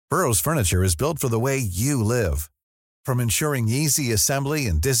Burrow's furniture is built for the way you live. From ensuring easy assembly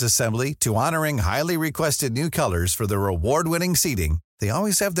and disassembly to honoring highly requested new colors for their award-winning seating, they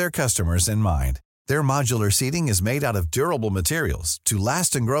always have their customers in mind. Their modular seating is made out of durable materials to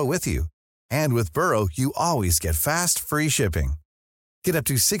last and grow with you. And with Burrow, you always get fast, free shipping. Get up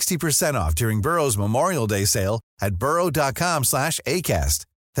to 60% off during Burrow's Memorial Day sale at burrow.com/ACAST.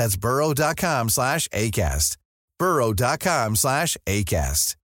 That's burrow.com/ACAST.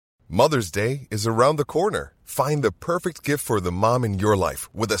 burrow.com/ACAST. Mother's Day is around the corner. Find the perfect gift for the mom in your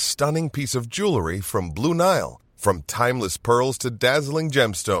life with a stunning piece of jewelry from Blue Nile. From timeless pearls to dazzling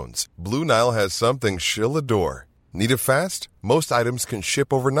gemstones, Blue Nile has something she'll adore. Need it fast? Most items can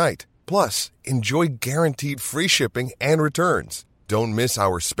ship overnight. Plus, enjoy guaranteed free shipping and returns. Don't miss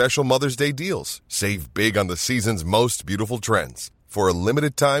our special Mother's Day deals. Save big on the season's most beautiful trends. For a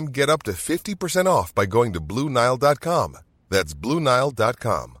limited time, get up to 50% off by going to BlueNile.com. That's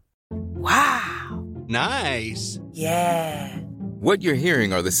BlueNile.com. Wow. Nice. Yeah. What you're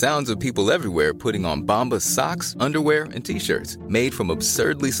hearing are the sounds of people everywhere putting on Bombas socks, underwear, and T-shirts made from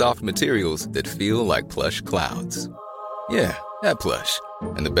absurdly soft materials that feel like plush clouds. Yeah, that plush.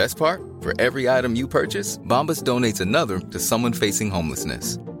 And the best part? For every item you purchase, Bombas donates another to someone facing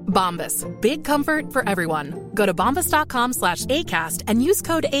homelessness. Bombas. Big comfort for everyone. Go to bombas.com/ACAST and use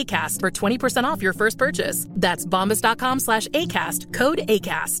code ACAST for 20% off your first purchase. That's bombas.com/ACAST. Code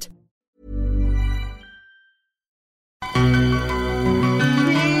ACAST.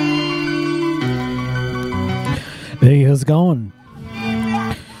 Hey, how's it going?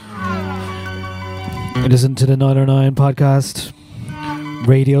 Listen to the Nialler9 podcast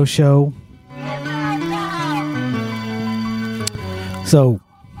radio show. So,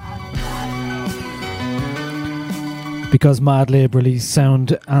 because Madlib released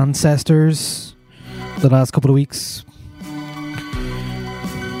Sound Ancestors the last couple of weeks,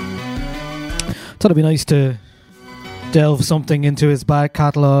 thought it'd be nice to delve something into his back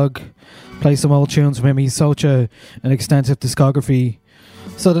catalogue, play some old tunes from him. He's such an extensive discography.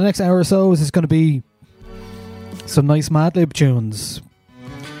 So the next hour or so is just going to be some nice Madlib tunes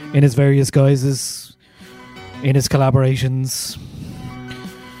in his various guises, in his collaborations.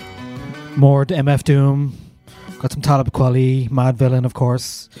 More MF Doom, got some Talib Kweli, Mad Villain, of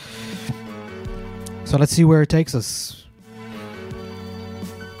course. So let's see where it takes us.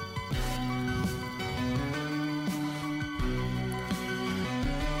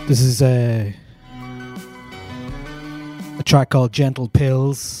 This is a track called Gentle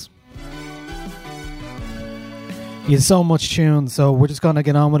Pills. He has so much tune, so we're just going to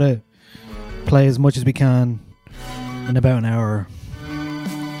get on with it. Play as much as we can in about an hour.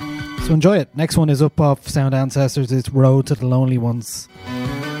 So enjoy it. Next one is up off Sound Ancestors. It's Road to the Lonely Ones.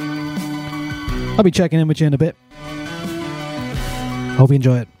 I'll be checking in with you in a bit. Hope you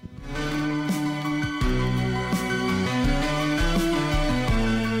enjoy it.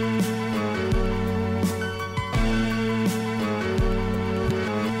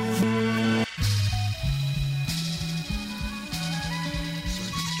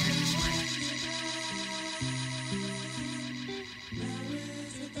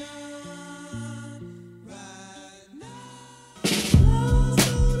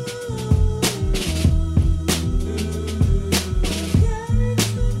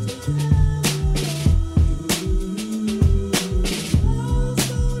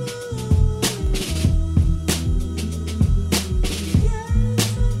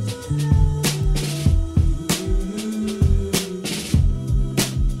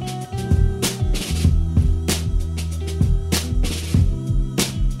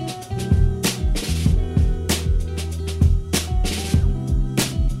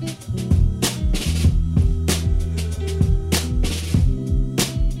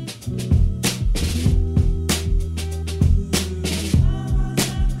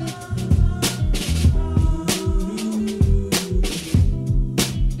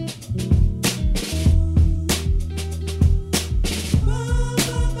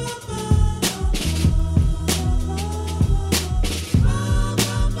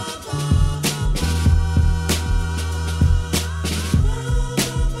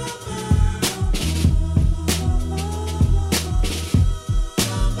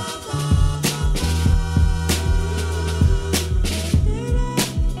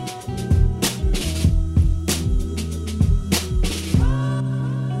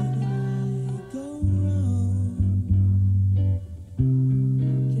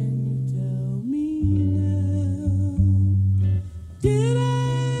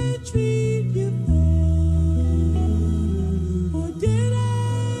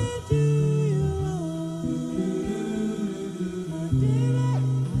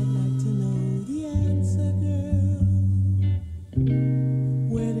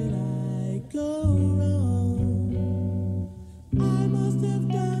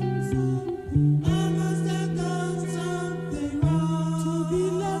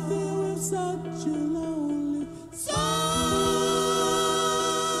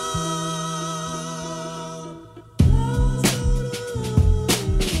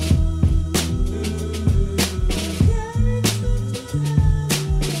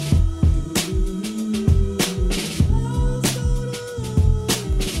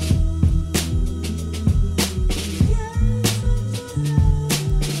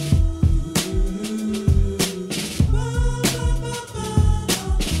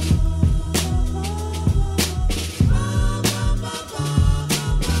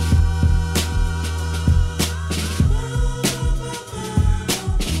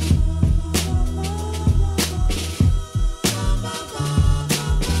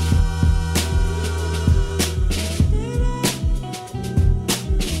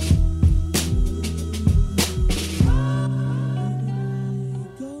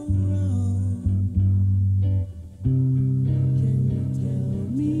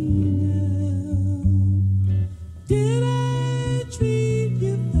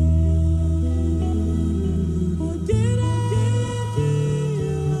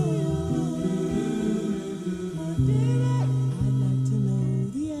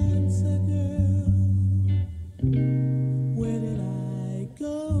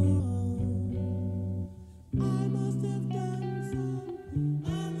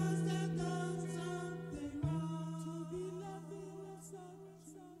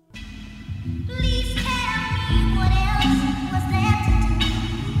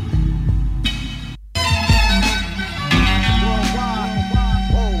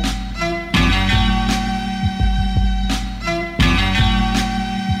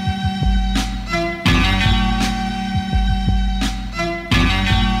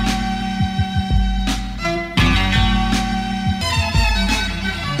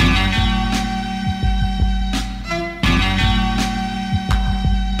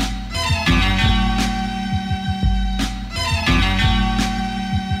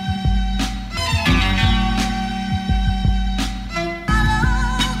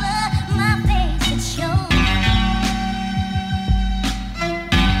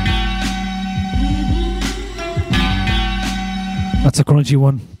 That's a crunchy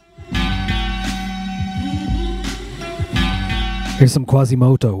one. Here's some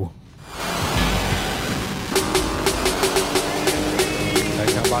Quasimoto. Hey,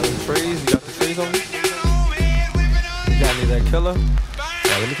 can I buy them trees? You got the trees on you? You got any of that killer?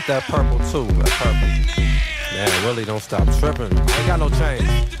 Yeah, let me get that purple too. That purple. Man, really don't stop tripping. I ain't got no change.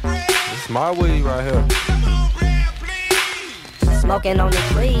 It's my weed right here. Smoking on the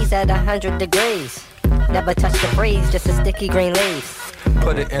trees at 100 degrees. Never touch the breeze, just a sticky green leaf.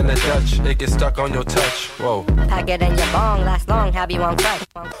 Put it in the Dutch, it gets stuck on your touch. Whoa. Pack it in your bong, last long, have you on crush.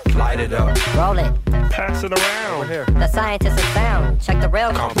 Light it up. Roll it. Pass it around. Over here. The scientist is found. Check the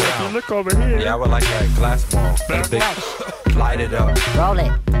rail. Compound. Look over here. Yeah, I would like that glass ball. That big. Light it up. Roll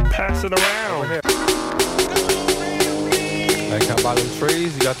it. Pass it around. Over here. Hey, can I buy them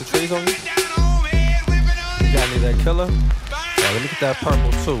trees? You got the trees on you? You got any of that killer? Yeah, let me get that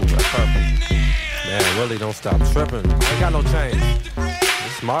purple too. That purple. Man, really don't stop tripping. I ain't got no change.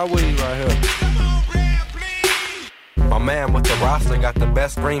 It's my weed right here. My man with the roster got the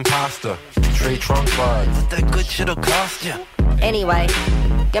best green pasta. Tree trunk bud. What that good shit'll cost ya? Anyway,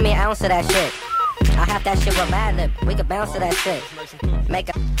 give me an ounce of that shit. I have that shit with Madlib. We could bounce to that shit. Make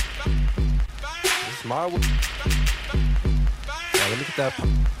a. It's my weed. Yeah, let me get that.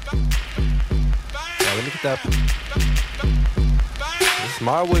 Yeah, let me get that.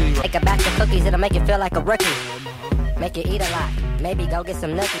 My weed. Make a batch of cookies, it'll make you feel like a rookie. Make you eat a lot, maybe go get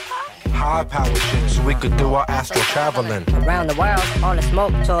some nookie. High power shit, so we could do our astral traveling. Around the world, on a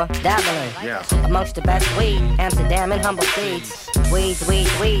smoke tour, dabbling. Yeah. Amongst the best weed, Amsterdam and humble seeds. Weeds,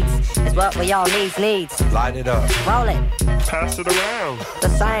 weeds, weeds, is what we all needs. Light it up. Roll it. Pass it around. The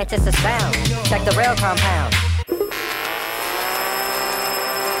scientist is found. Check the real compound.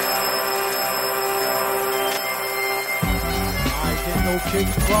 No kick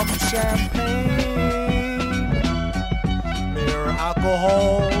from champagne. Mere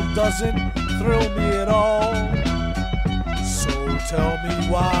alcohol doesn't thrill me at all. So tell me,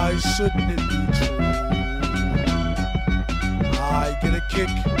 why shouldn't it be true? I get a kick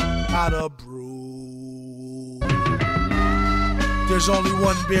out of brew. There's only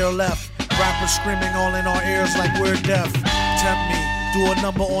one beer left. Rappers screaming all in our ears like we're deaf. Tempt me, do a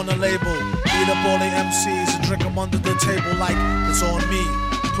number on a label. Eat up all the MCs and drink them under the table like it's on me.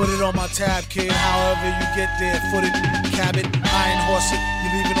 Put it on my tab, kid, however you get there. Foot it, cab it, iron horse it. You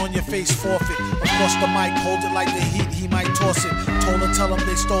leave it on your face, forfeit. Across the mic, hold it like the heat, he might toss it. Told her, tell him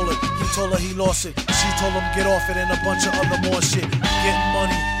they stole it. He told her he lost it. She told him get off it and a bunch of other more shit. Getting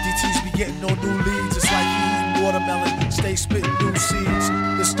money, DTs be getting no new leads. It's like he eating watermelon, stay spitting new seeds.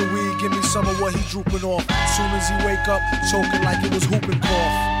 It's the weed, give me some of what he drooping off. Soon as he wake up, choking like it was whooping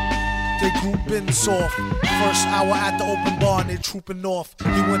cough. They grouping soft. First hour at the open bar and they trooping off.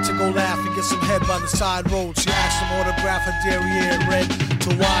 He went to go laugh and get some head by the side road. She asked him autograph her derriere, red to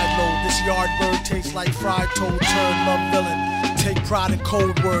wide load. This yard bird tastes like fried toad, turd, love villain. Take pride in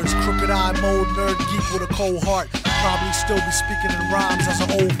cold words, crooked eye mode, nerd geek with a cold heart. Probably still be speaking in rhymes as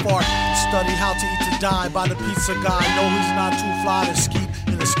an old fart. Study how to eat to die by the pizza guy. No, he's not too fly to skeet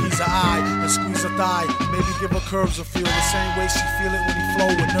in the squeeze a eye and squeeze a thigh. Maybe give her curves a feel the same way she feel it when he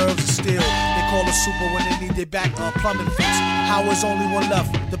flow with nerves of steel. They call her super when they need their back plumbing fix. How is only one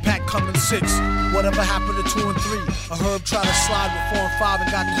left? The pack coming 6. Whatever happened to 2 and 3? A herb tried to slide with 4 and 5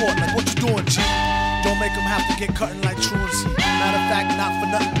 and got caught. Like what you doing, G? Don't make them have to get cutting like truancy. Matter of fact, not for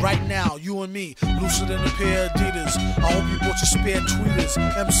nothing right now. You and me, looser than a pair of Adidas. I hope you bought your spare tweeters.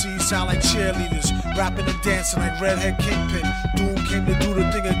 MCs sound like cheerleaders, rapping and dancing like redhead kingpin. Doom came to do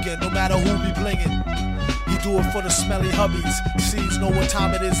the thing again, no matter who be blingin'. He do it for the smelly hubbies. Seeds know what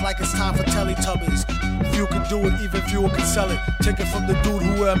time it is, like it's time for Teletubbies. Few can do it, even fewer can sell it. Take it from the dude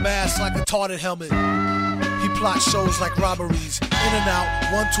who wear a mask like a tarted helmet. He plots shows like robberies. In and out,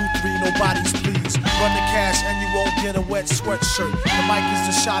 1, 2, 3, nobody's pleased. Run the cash and you won't get a wet sweatshirt. The mic is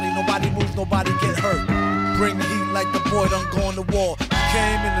the shotty, nobody moves, nobody get hurt. Bring the heat like the boy done gone to war. He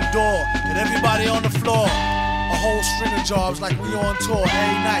came in the door and everybody on the floor. A whole string of jobs like we on tour.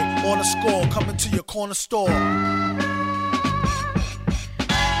 Every night on the score, coming to your corner store.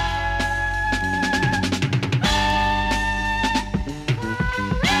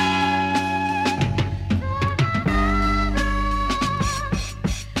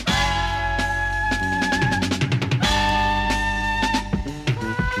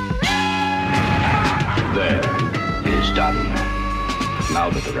 Now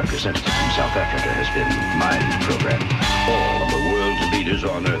that the representative from South Africa has been mind programmed, all of the world's leaders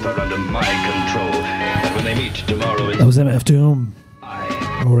on Earth are under my control. And when they meet tomorrow, that was MF Doom.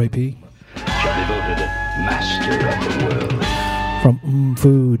 R.I.P. Shall be voted master of the world. From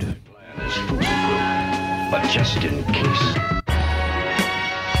Food. Plan is foolproof, but just in case.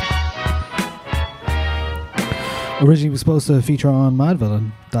 Originally was supposed to feature on Mad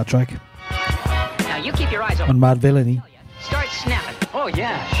Villain, that track. Now you keep your eyes open. On Mad Villainy. Start snapping. Oh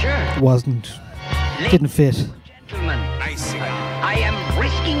yeah, sure. Wasn't. Didn't fit. Gentlemen, I am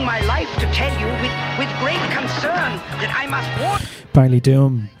risking my life to tell you with great concern that I must warn. Apparently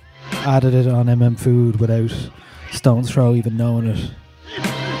Doom added it on MM Food without Stone's Throw even knowing it.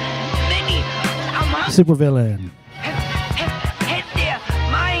 Super villain. Had their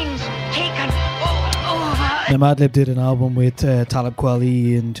minds taken over. Now Madlib did an album with Talib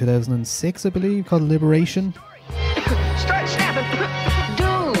Kweli in 2006, I believe, called Liberation. Start snapping.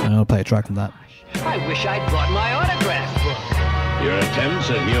 Dude. And I'll play a track from that. I wish I'd brought my autograph book. Your attempts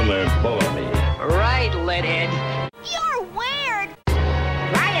at humor bore me. Right, Leadhead. You're weird.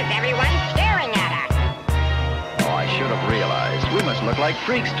 Why is everyone staring at us? Oh, I should have realized. We must look like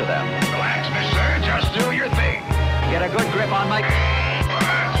freaks to them. Relax, mister. Just do your thing. Get a good grip on my... Boy,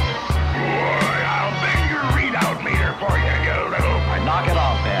 I'll bang your readout meter for you, you little... Knock it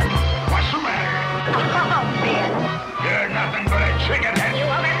off, Ben. What's the matter? Oh, Ben. You're nothing but a chicken head. You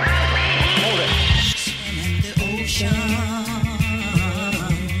will be Hold it. In the ocean,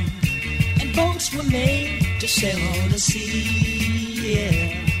 and boats were made to sail on the sea.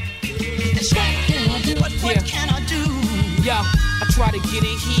 Yeah. And what can I do? What can I do? Yo, I try to get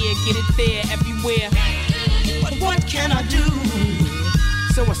it here, get it there, everywhere. But what can I do?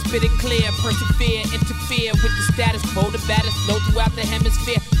 So I spit it clear, persevere, interfere with the status quo, the baddest flow throughout the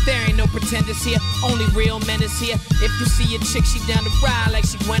hemisphere. There ain't no pretenders here, only real men is here. If you see a chick, she down the ride like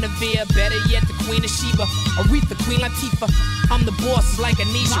she Guinevere. Better yet, the Queen of Sheba, Aretha, Queen Latifah. I'm the boss, like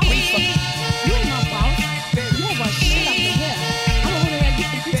Anisha Reefer. You ain't my boss. You don't run shit up in here. I don't know who the hell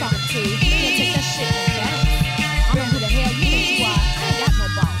you think you talking to. You can't take that shit no down. I don't know who the hell you think you are. I ain't got no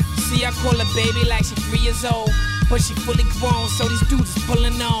boss. See, I call her baby like she 3 years old. But she fully grown, so these dudes is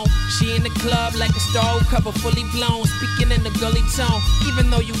pulling on. She in the club like a star cover, fully blown, speaking in the gully tone. Even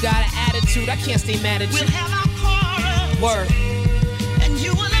though you got an attitude, I can't stay mad at you. We'll have our quarrels. Word. And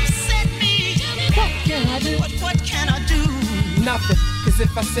you will upset me. What can I do? What can I do? Nothing, cause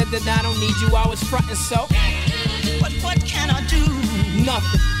if I said that I don't need you, I was frontin', so. What can I do?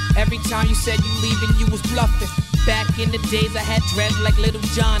 Nothing. Every time you said you leaving, you was bluffing. Back in the days I had dreads like Little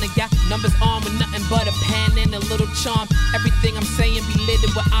John. I got numbers on with nothing but a pen and a little charm. Everything I'm saying be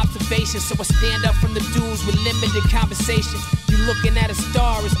littered with observation. So I stand up from the dudes with limited conversation. You looking at a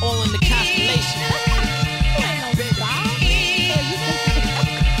star, it's all in the constellation. You ain't no star.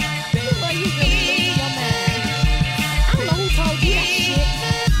 You really losing your mind. I don't know who told you that shit.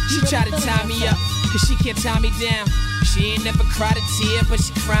 She try to tie me up, cause she can't tie me down. She ain't never cried a tear, but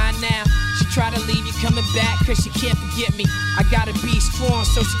she crying now. She try to leave you coming back, cause she can't forget me. I gotta be strong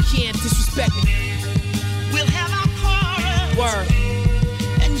so she can't disrespect me. We'll have our quarrels. Word.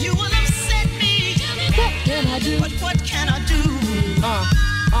 And you will upset me. What can I do? What can I do?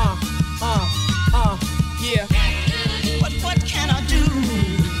 Yeah. What can I do?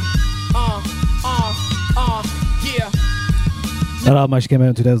 Yeah. That album actually came out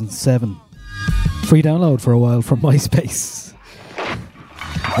in 2007. Free download for a while from MySpace.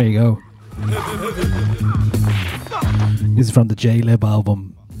 There you go. This is from the J-Lib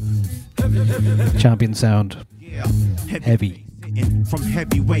album. Champion Sound. Heavy. From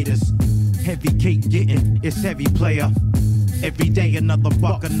heavyweighters, heavy cake getting, it's heavy player. Every day another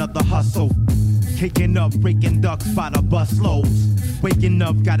buck, another hustle. Kicking up, breaking ducks by the bus loads. Waking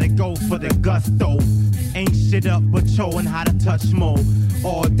up, gotta go for the gusto. Ain't shit up but showing how to touch more.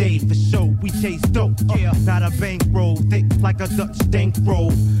 All day for show, we chase dope. Not a bankroll, thick like a Dutch dank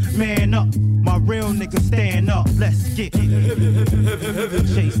roll. Man up, my real nigga stand up. Let's get it.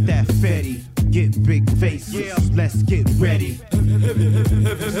 Chase that fatty, get big faces. let's get ready.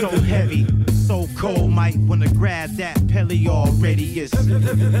 So heavy, so cold, might wanna grab that Pelly already. It's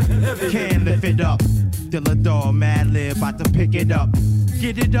can't lift it up. Dilla Dog, Madlib, about to pick it up.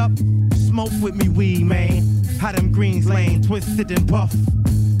 Get it up, smoke with me, weed man. How them greens laying, twisted and puff.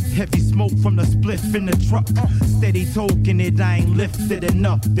 Heavy smoke from the spliff in the truck. Steady token it, I ain't lifted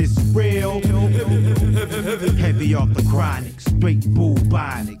enough. This real heavy off the chronic, straight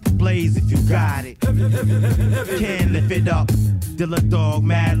bubonic. Blaze if you got it. Can't lift it up. Dilla Dog,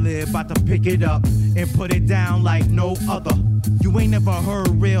 Madlib, about to pick it up and put it down like no other. You ain't never heard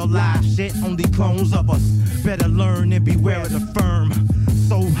real live shit, only clones of us. Better learn and beware of the firm.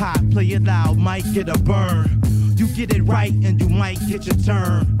 So hot, play it loud, might get a burn. You get it right and you might get your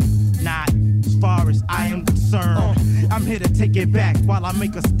turn. Not as far as I am concerned. I'm here to take it back while I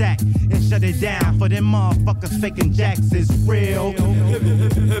make a stack and shut it down for them motherfuckers faking jacks. It's real.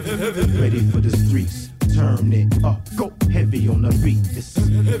 Ready for the streets, turn it up, go heavy on the beat. It's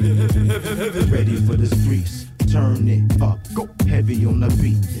ready for the streets, turn it up, go heavy on the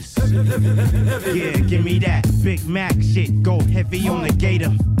beat. It's yeah, give me that Big Mac shit, go heavy on the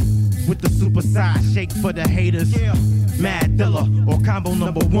gator. With the super size shake for the haters. Mad Dilla or combo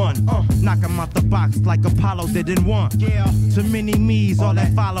number one. Knock 'em out the box like Apollo didn't want. Too many me's, all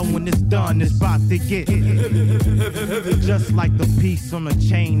that follow when it's done is about to get just like the piece on the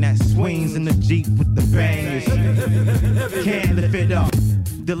chain that swings in the Jeep with the bangers. Can't lift it up.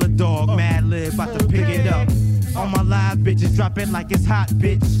 Dilla Dog, Madlib, about to pick it up. All my live bitches drop it like it's hot,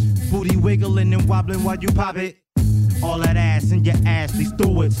 bitch. Booty wiggling and wobbling while you pop it. All that ass in your Ashley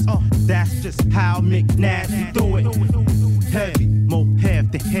Stewart's. That's just how McNasty do it. Heavy, more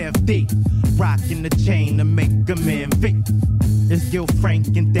hefty. Rocking the chain to make a man Vic. It's Gil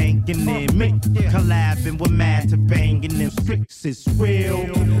Frank and Dankin' and Mick. Collabing with Mad to banging them streets. It's real.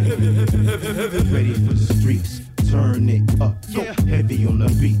 Ready for the streets. Turn it up, go heavy on the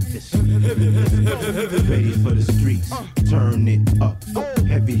beat. It's ready for the streets. Turn it up, go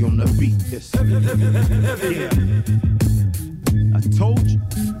heavy on the beat. It's yeah. I told you.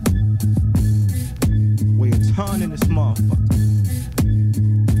 Weigh a ton in this motherfucker.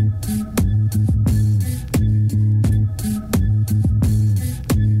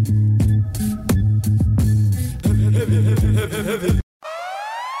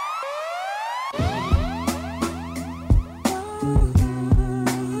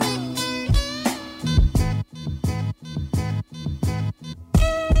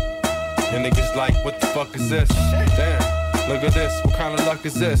 And niggas like, what the fuck is this? Damn, look at this, what kind of luck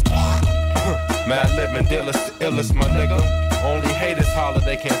is this? Madlib and Dilla's the illest, my nigga. Only haters holler,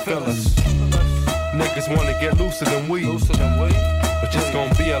 they can't feel us. Niggas wanna get looser than we. But just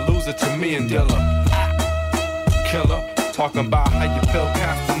gonna be a loser to me and Dilla. Killer, talking about how you feel,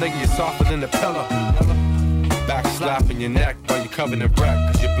 Pastor, nigga, you're softer than a pillar. Back slapping your neck while you're covered in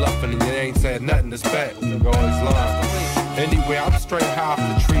wreck. Cause you're bluffing and you ain't saying nothing that's bad. Nigga always lying. Anyway, I'm straight high off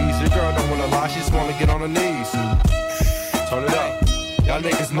the trees. Your girl don't wanna lie, she just wanna get on her knees. Turn it up. Y'all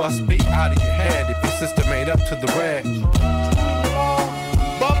niggas must be out of your head if your system ain't up to the red.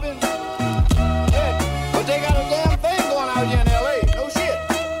 Bumping. Yeah, but they got a damn thing going out here in LA. No shit.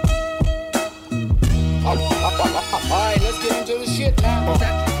 Alright, let's get into the shit now. What's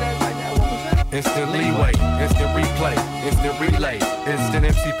that you said right now? What was that? Instant leeway, instant replay, instant relay, instant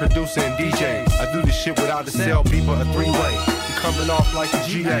MC producer and DJs. I do this shit without a cell beeper, a three-way. You coming off like a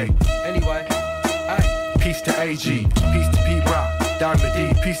GA. Anyway, peace to AG, peace to Pete Rock, Diamond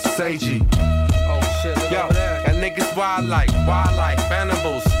D, peace to Seiji. Oh shit, look yo, over there. and niggas wild like,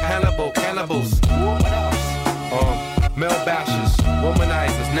 cannibals, cannibals. What else? Male bashers,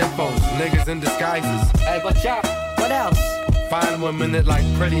 womanizers, nymphos, niggas in disguises. Hey, but y'all, what else? Fine women that like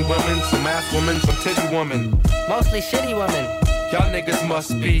pretty women, some ass women, some titty women. Mostly shitty women. Y'all niggas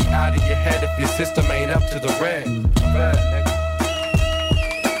must be out of your head if your system ain't up to the red.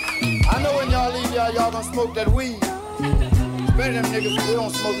 I know when y'all leave y'all gonna smoke that weed. Especially them niggas who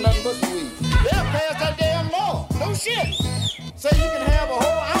don't smoke nothing but weed. They'll pass that damn law. No shit. Say you can have a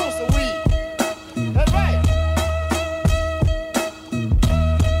whole ounce of weed. That's right.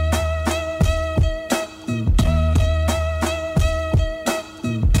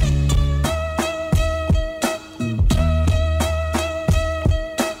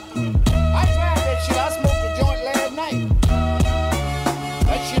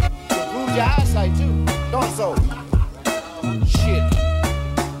 So, shit.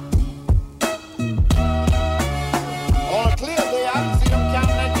 On a clear day, I can see them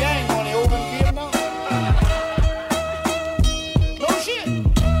counting that gang on the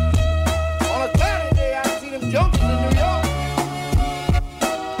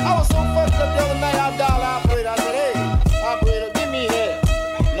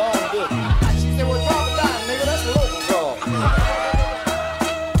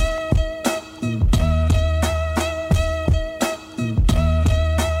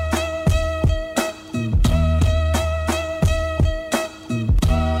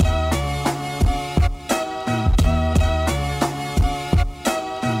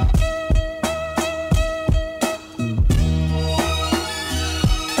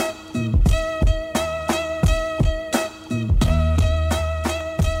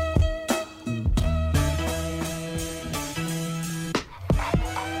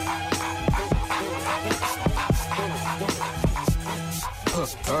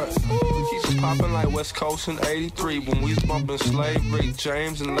Keep it poppin' like West Coast in 83 when we was bumpin' Slave, Rick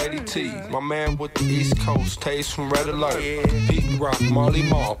James, and Lady T. My man with the East Coast, Taste from Red Alert. Pete Rock, Marley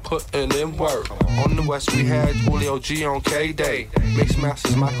Marl, puttin' in work. On the West we had Julio G on K-Day. Mix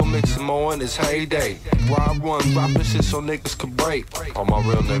Masters, Michael Mixon Moore in his heyday. Rob One, droppin' shit so niggas could break. All my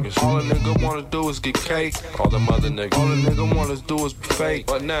real niggas. All a nigga wanna do is get cake. All them other niggas. All a nigga wanna do is be fake.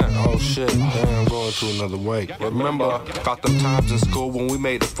 But now, oh shit, damn, I'm going to another way. Remember, got them times in school when we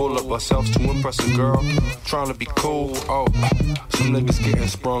made a fool of ourselves to impress a girl. Trying to be cool, oh. Some niggas getting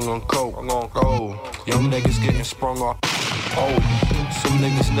sprung on coke. Oh, young niggas getting sprung off. Oh, some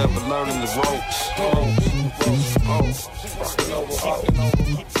niggas never learning the ropes.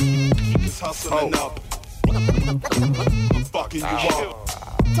 Keep this hustling up. I'm fucking you up.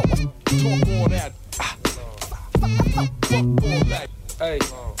 Talk all that. Fuck all that. Hey.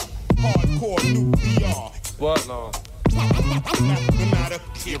 Hardcore nuclear. What? No. Matter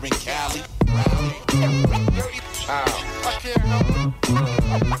here in Cali. Ow. I can't help it.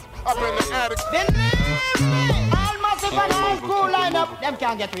 Up in the attic. Almost if an old school lineup, them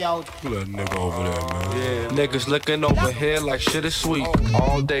can't get me out. Who that nigga over there, man? Yeah. Niggas looking over here like shit is sweet.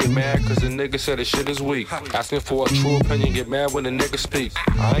 All day mad cause the nigga said the shit is weak. Asking for a true opinion, get mad when the nigga speak.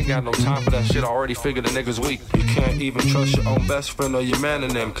 I ain't got no time for that shit, I already figured the nigga's weak. You can't even trust your own best friend or your man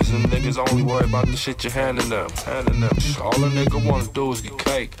in them, cause them niggas only worry about the shit you're handing them. All a nigga wanna do is get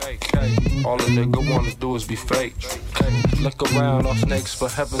cake. All a nigga wanna do is be fake. Look around, all snakes for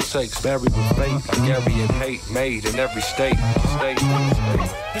heaven's sakes. Buried with faith, like Gary and hate made in every state.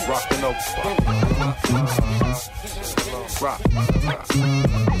 Rockin' over. Rock.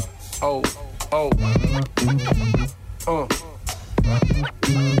 Oh.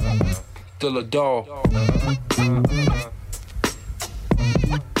 Still a dog.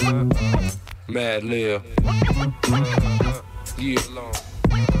 Madlib. Yeah.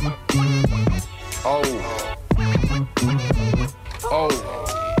 Oh.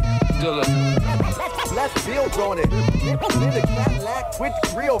 Still a. Let's build on it. In the Cadillac with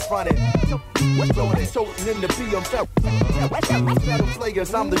grill fronted. What's on it? Toting in the BM. Metal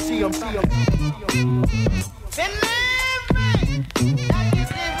players, I'm the GMC.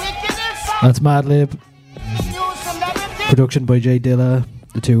 That's Madlib. Production by Jay Dilla.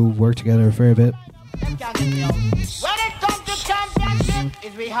 The two work together a fair bit.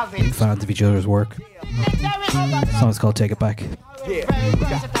 Big fans of each other's work. The song's called Take It Back.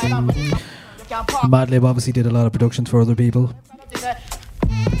 Madlib obviously did a lot of productions for other people.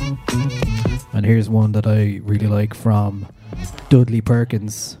 And here's one that I really like from Dudley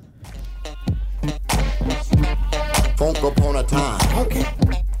Perkins. Funk upon a time. Okay.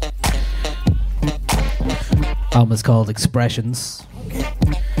 Album is called Expressions. It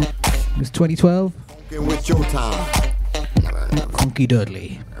was 2012. Funkin' with your time. Funky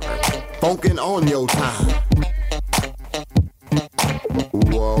Dudley. Funkin' on your time.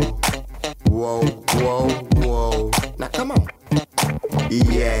 Whoa. Now come on.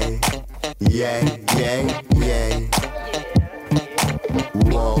 Yeah.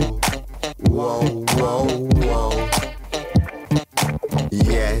 Whoa.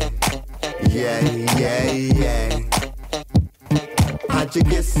 Yeah. How'd you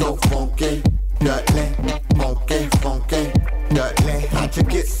get so funky? Dudley, funky, Dudley. How'd you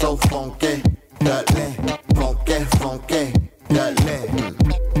get so funky? Dudley, funky, Dudley.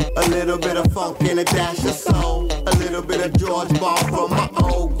 A little bit of funk and a dash of soul. A little bit of George Ball from my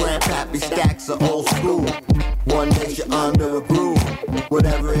old grandpappy stacks of old school. One nation under a groove.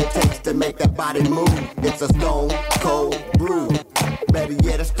 Whatever it takes to make that body move. It's a stone cold brew. Better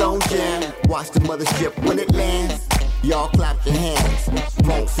yet, a stone jam. Watch the mothership when it lands. Y'all clap your hands.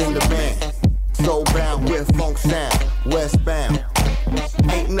 Funk's in the band. Soul bound with funk sound. Westbound.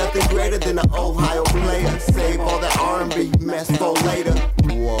 Ain't nothing greater than an Ohio player. Save all that R&B mess for later.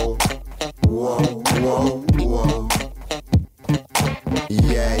 Whoa.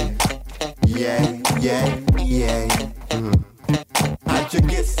 Yeah. How'd you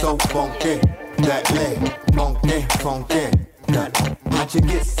get so funky? Dudley, funky. How'd you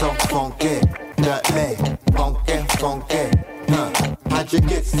get so funky? Dudley, funky. How'd you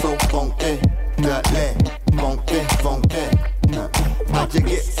get so funky? Dudley, funky. How'd you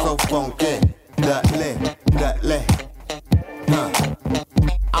get so funky? Dudley.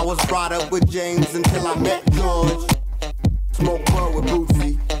 I was brought up with James until I met George. Smoke bud with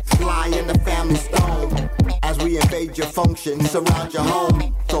Bootsy, fly in the family stone. As we invade your function, surround your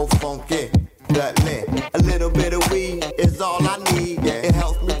home. So funky, Dudley. A little bit of weed is all I need. It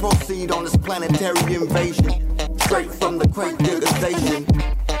helps me proceed on this planetary invasion. Straight from the crate digger station.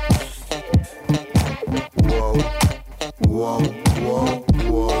 Whoa.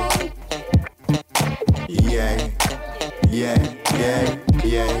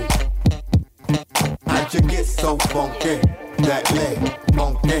 funky? Dale,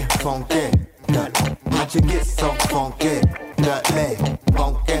 funky, funky. How'd you get so funky? Dale,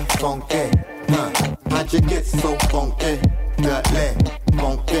 funky, funky. How'd you get so funky? Dale,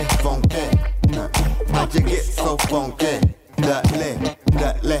 funky, funky. How'd you get so funky? Dale,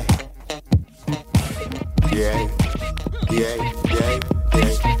 dale. Yeah, yeah, yeah,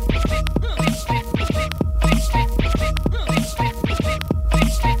 yeah.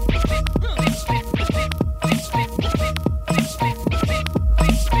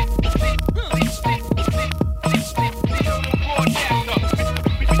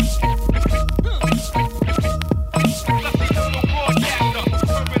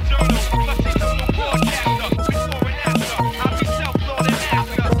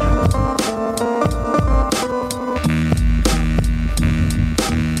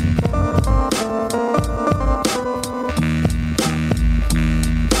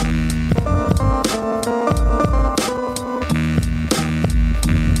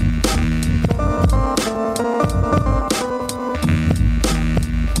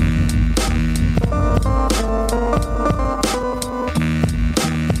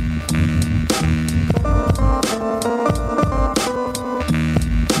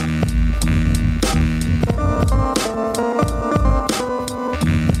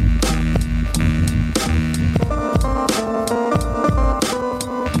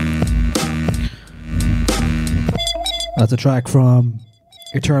 That's a track from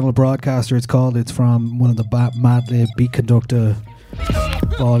Eternal Broadcaster, it's called. It's from one of the Madlib Beat Conductor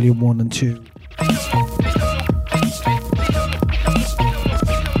Volume 1 and 2.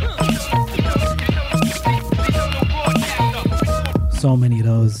 So many of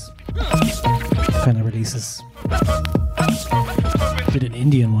those kind of releases. Did an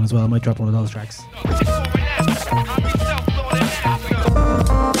Indian one as well. I might drop one of those tracks.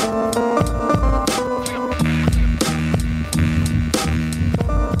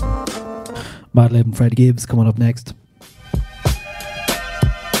 Madlib and Freddie Gibbs coming up next.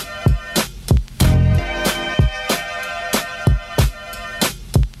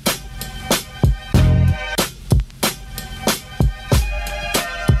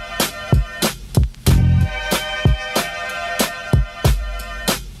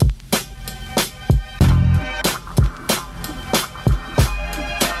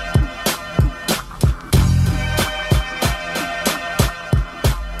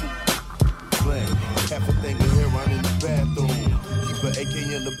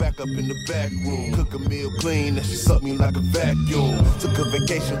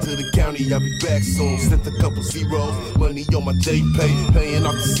 I'll be back soon. Sent a couple zeros, money on my J-Pay, paying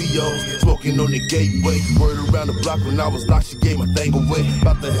off the COs, smoking on the gateway. Word around the block when I was locked, she gave my thing away.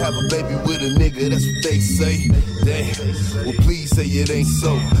 About to have a baby with a nigga, that's what they say. Damn, well please say it ain't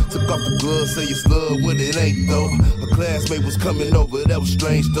so. Took off the gloves, say it's love when it ain't though. A classmate was coming over, that was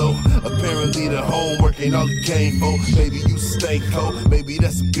strange though. Apparently the homework ain't all it came for. Maybe you stay cold, maybe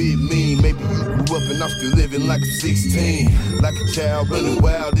that's a bit mean. Maybe you grew up and I'm still living like I'm 16. Like a child running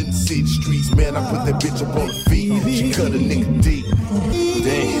wild in the city streets. Man, I put that bitch up on her feet. She cut a nigga deep.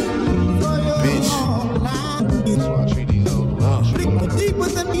 Damn, bitch.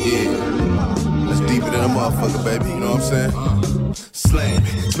 Yeah, that's deeper than a motherfucker, baby. You know what I'm saying? Slam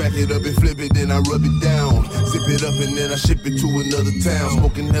it, smack it up and flip it, then I rub it down. Zip it up and then I ship it to another town.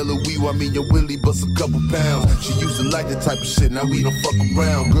 Smoking hella weed while me and Willie bust a couple pounds. She used to like that type of shit, now we don't fuck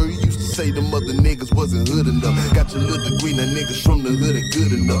around. Girl, you used to say them other niggas wasn't hood enough. Got your little degree, now niggas from the hood ain't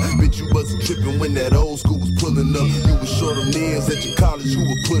good enough. Bitch, you wasn't tripping when that old school was pulling up. You was short them niggas at your college, who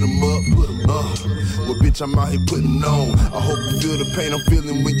would put them up? Well, bitch, I'm out here putting on. I hope you feel the pain I'm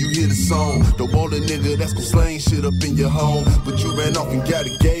feeling when you hear the song. Don't want a nigga that's gon' slang shit up in your home. But you ran off and got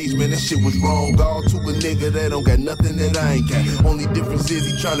engaged, man, that shit was wrong. All to a nigga that don't got nothing that I ain't got. Only difference is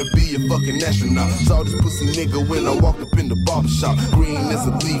he tryna be a fucking astronaut. Saw this pussy nigga when I walked up in the barbershop. Green as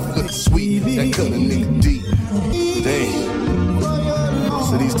a leaf, looking sweet, that cut a nigga deep. Damn.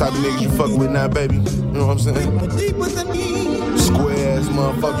 So these type of niggas you fuck with now, baby, you know what I'm saying? Square ass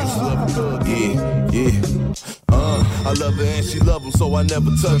motherfuckers. Yeah. I love her and she love him, so I never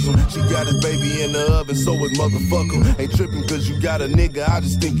touch him. She got his baby in the oven, so it's motherfucker. Ain't tripping cause you got a nigga, I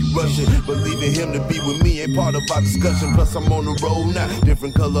just think you rushing. But leaving him to be with me ain't part of our discussion. Plus I'm on the road now,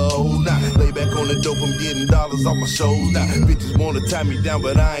 different color old now. Lay back on the dope, I'm getting dollars off my shows now. Bitches wanna tie me down,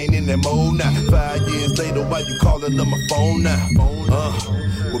 but I ain't in that mode now. 5 years later, why you calling on my phone now?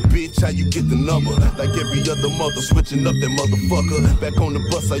 Well bitch, how you get the number? Like every other mother, switching up that motherfucker. Back on the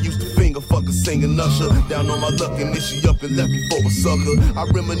bus, I used to finger fucker, singing Usher. Down on my luck and this she up and left me for a sucker. I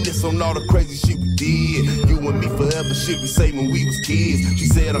reminisce on all the crazy shit we did. You and me forever, shit we say when we was kids. She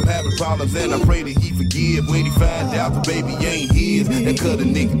said I'm having problems and I pray that he forgive. When he find out the baby ain't his, and cut a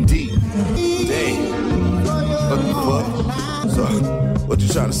nigga deep. Damn. What the fuck? So, what you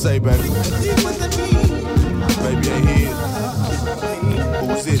trying to say, baby? Baby ain't his.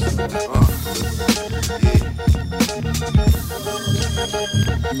 Who's it?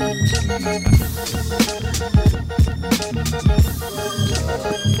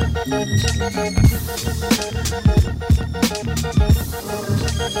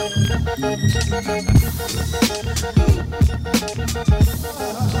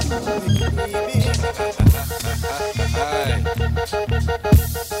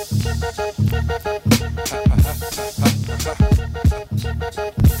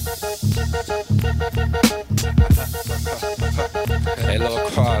 Hey, little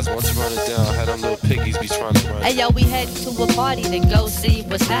cars, once you run it down, had them little piggies be trying to run. Hey yo, we heading to a party to go see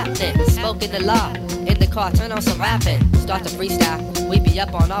what's happening. Smoking the law, in the car, turn on some rapping. Start the freestyle, we be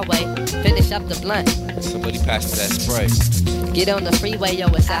up on our way. Finish up the blunt. Somebody passes that spray. Get on the freeway, yo,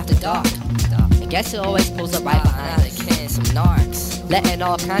 it's after dark. I guess it always pulls up right behind a can, some narcs. Letting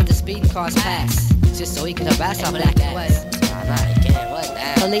all kinds of speeding cars pass, just so he can harass our black ass.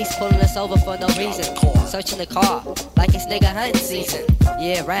 Police pulling us over for no reason. Searching the car like it's nigga hunting season.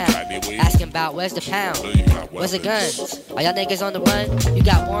 Yeah, round. Asking about where's the pound? Where's the guns? Are y'all niggas on the run? You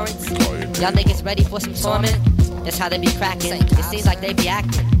got warrants? Y'all niggas ready for some torment? That's how they be cracking. It seems like they be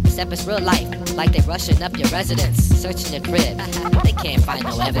acting, except it's real life, like they rushing up your residence, searching your crib. They can't find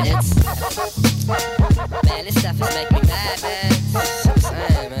no evidence. Man, this stuff is making me mad, man. I'm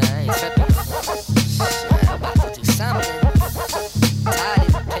saying, man, I ain't tripping. Man, I'm about to do something. Tired of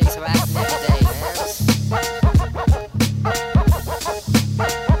these pigs harassing every day, man.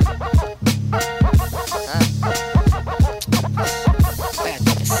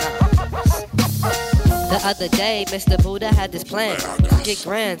 The other day, Mr. Buddha had this plan to get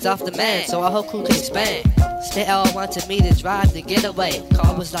grands off the man so our whole crew could expand. They all wanted me to drive the getaway.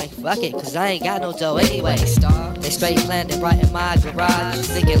 Car was like, fuck it, cause I ain't got no dough anyway. They straight planned it right in my garage.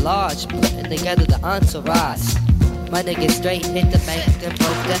 Thinking large, putting together the entourage. My niggas straight hit the bank, then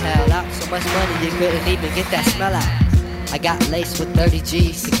broke the hell out. So much money you couldn't even get that smell out. I got laced with 30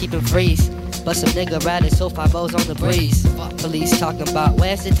 G's to keep him freeze. But some nigga riding so 5-0s on the breeze. Police talking about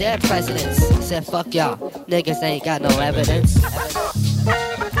where's the dead presidents. I said fuck y'all, niggas ain't got no evidence.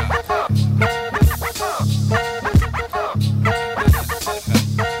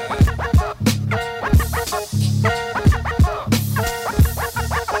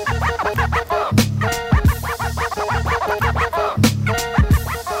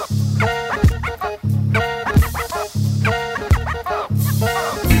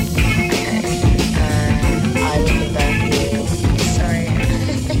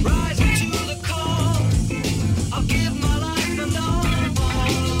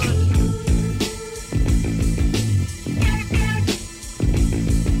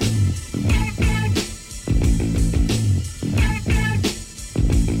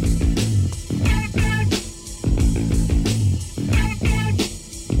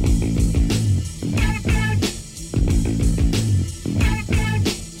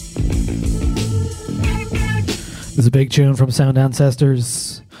 There's a big tune from Sound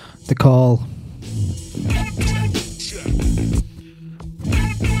Ancestors, The Call.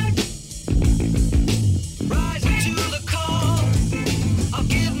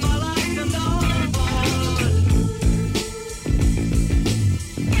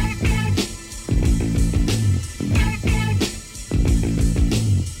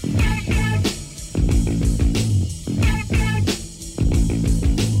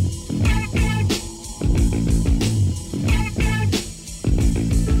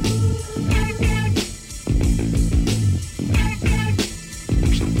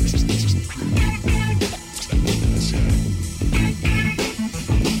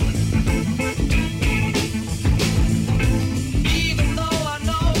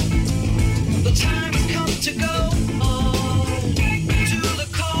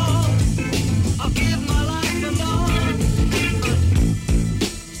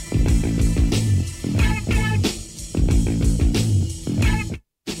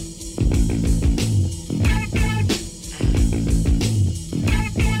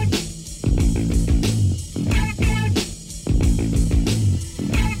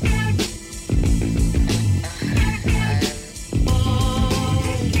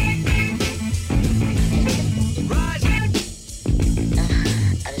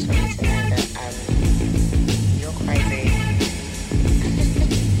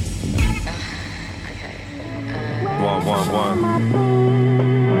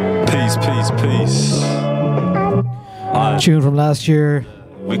 peace. Tune from last year.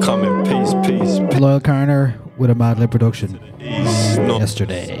 We come in peace. Loyal Carner with a Madlib production.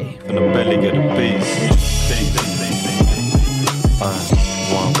 Yesterday. From the belly of the beast.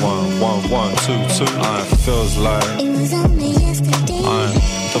 1, 2, 2. Feels like.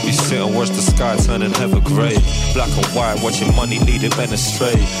 Don't be sitting, watch the sky turning heather grey. Black and white, watching money lead it men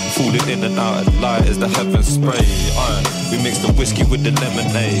astray. Falling in and out of light as the heavens spray. We mix the whiskey with the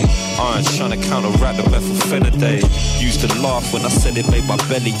lemonade. Trying to counteract the methylphenidate. Used to laugh when I said it made my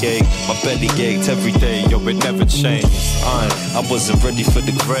belly ache. My belly ached every day, yo, it never changed. I wasn't ready for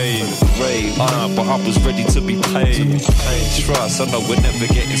the grave. But I was ready to be paid. Trust, I know we're never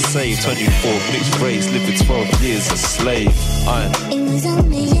getting saved. 24 mixed race, living 12 years a slave.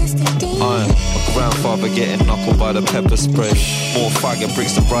 My grandfather getting knuckled by the pepper spray. More fire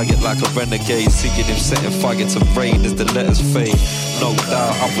bricks to riot like a renegade. Seeing him setting fire to rain as the letters fade. No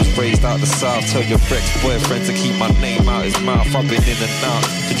doubt I was raised out the south. Tell your ex-boyfriend to keep my name out his mouth. I've been in and out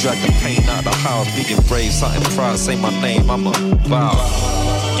to drag the pain out the house. Being brave, something proud, say my name, I'm a wow.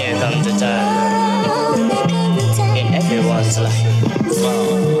 There comes a time in everyone's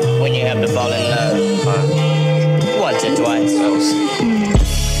life when you have to fall in love once or twice.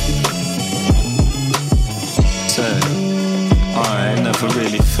 It never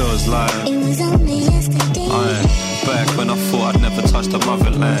really feels like back when I thought I'd never touch the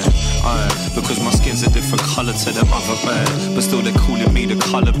motherland. Because my skin's a different colour to them other man. But still they're calling me the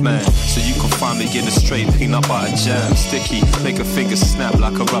coloured man. So you can find me in a straight peanut butter jam. Sticky, make a finger snap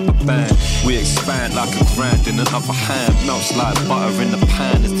like a rubber band. We expand like a grand in another hand. Melts like butter in the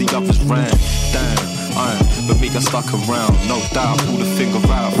pan as the others ran. Damn. But me got stuck around, no doubt. Pull the finger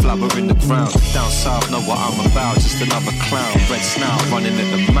out, flabber in the ground. Down south, know what I'm about, just another clown. Red snout, running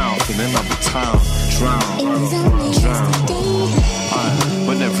at the mouth in another town. Drown.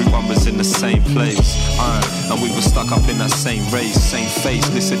 When everyone was in the same place, and we were stuck up in that same race, same face,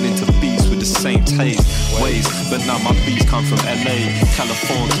 listening to beats with the same taste, ways. But now my beats come from LA,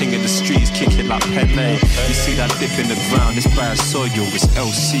 California, king of the streets, kick it like Pele. You see that dip in the ground, it's bad soil, it's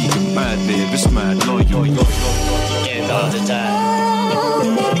LC and Madlib, it's mad loyal. Here comes a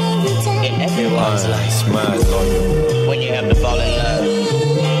time in everyone's life. It's mad loyal. When you have to fall in love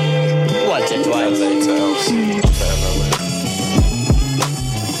once or twice.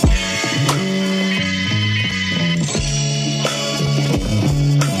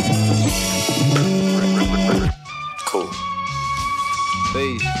 Cool.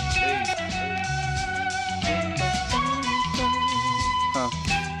 Peace.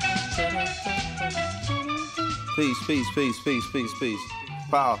 Peace.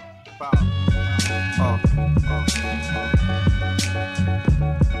 Power.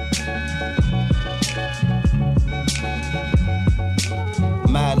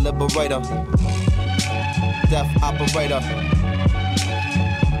 Mad liberator, death operator,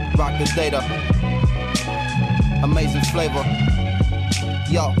 rock the data, amazing flavor.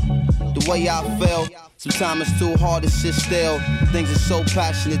 Yo, the way I feel, sometimes it's too hard to sit still. Things are so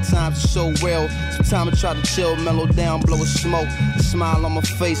passionate, times are so real. Sometimes I try to chill, mellow down, blow a smoke. A smile on my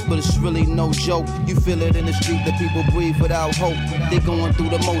face, but it's really no joke. You feel it in the street that people breathe without hope. They going through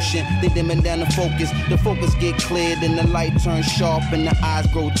the motion, they dimming down the focus. The focus get cleared and the light turns sharp and the eyes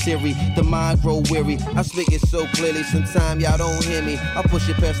grow teary. The mind grow weary. I speak it so clearly, sometimes y'all don't hear me. I push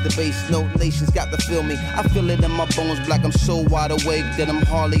it past the bass, no nations got to feel me. I feel it in my bones, black, I'm so wide awake that I'm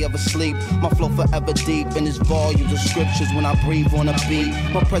hardly ever sleep. My flow forever deep in this volumes of scriptures when I breathe on a beat.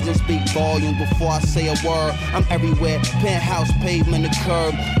 My presence speak volumes before I say a word. I'm everywhere, penthouse, pavement, the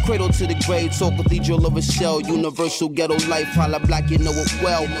curb. Cradle to the grave, soul cathedral of a shell. Universal ghetto life, holla black, you know it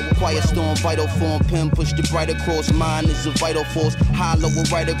well. Quiet storm, vital form, pen push the bright across. Mind is a vital force, hollow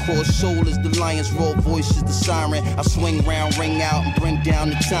right across. Soul is the lion's roar, voice is the siren. I swing round, ring out, and bring down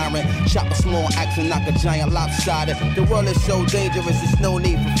the tyrant. Chop a small axe and knock a giant lopsided. The world is so dangerous, there's no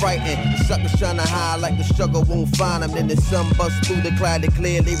need for frightening. The suckers trying to hide like the struggle won't find them. Then the sun busts through the cloud to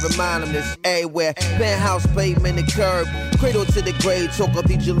clearly remind them this everywhere. Penthouse, pavement, the curb. Cradle to the grave, talk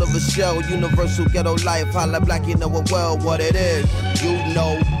cathedral of a shell. Universal ghetto life, holla black, you know it well what it is. You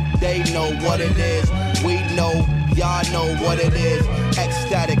know, they know what it is. We know, y'all know what it is.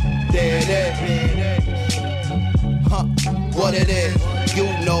 Ecstatic, there it is. Huh, what it is. You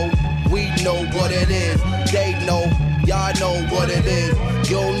know, we know what it is. They know, y'all know what it is.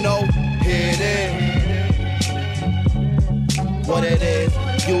 You know, here it is. What it is.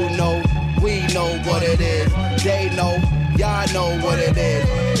 You know, we know what it is. They know, y'all know what it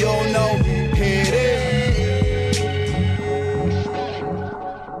is. You know, here it is.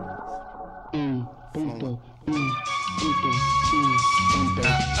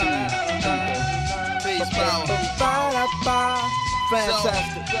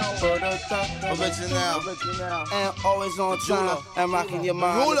 Fantastic. Original. And always on time. And rocking your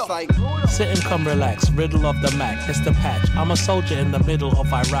mind. It's like sit and come relax. Riddle of the Mac. It's the patch. I'm a soldier in the middle of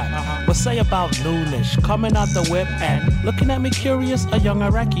Iraq. What say about noonish? Coming out the whip and looking at me curious. A young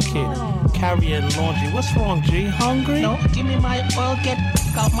Iraqi kid carrying laundry. What's wrong, G? Hungry? No, give me my oil. Get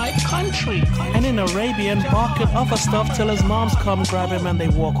out my country. And in Arabian, barking other stuff till his moms come grab him and they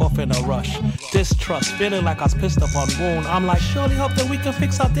walk off in a rush. Distrust, feeling like I was pissed up on wound. I'm like, surely hope that we can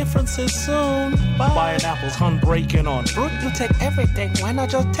fix our differences soon. Buying apples, hun breaking on fruit. You take everything. Why not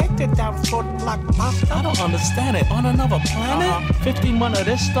just take it down for blockbuster? I don't understand it. On another planet? 15 months of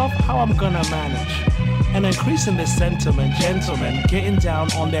this stuff, how I'm gonna manage? And increasing this sentiment, gentlemen getting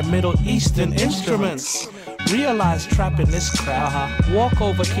down on their Middle Eastern instruments. Realized trapping this crowd. Walk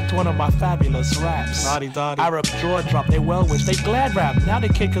over, kicked one of my fabulous raps. Arab jaw drop, they well wish, they glad rap. Now they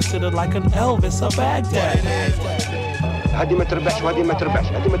kid considered like an Elvis of Baghdad. هذه ما تربحش وهذه ما تربحش،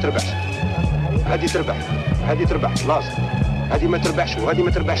 هذه ما تربحش، هذه تربح، هذه تربح، لازم، هذه ما تربحش وهذه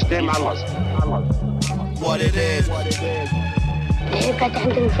ما تربحش دايما على لازم. What it is. هي كانت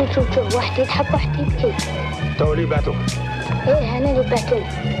عندنا شوف واحد يضحك واحد يبكي. تو اللي بعتوك. إيه أنا اللي بعتوك.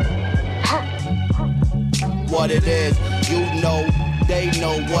 What it is, you know, they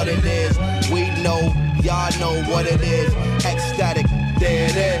know what it is. We know, y'all know what it is. Ecstatic, there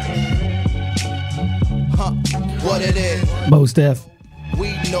it is. Huh, what it is. Most Def. We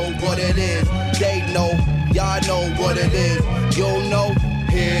know what it is. They know, y'all know what it is. You know,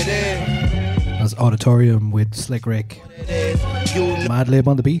 here it is. That's Auditorium with Slick Rick. Madlib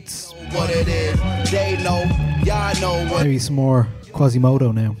on the beats. What it is, they know, y'all know what. Maybe some more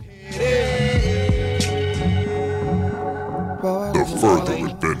Quasimodo now. The further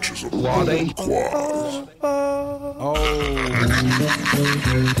adventures of Lord Quaz.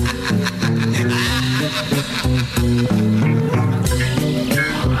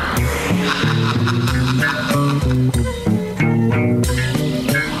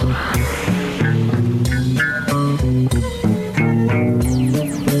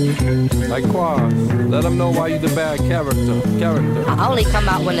 Like Quaz, let them know why you the bad character. I only come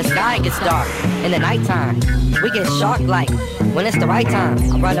out when the sky gets dark. In the nighttime, we get shark-like. When it's the right time,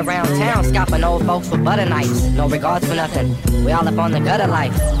 I run around town scalping old folks with butter knives. No regards for nothing, we all up on the gutter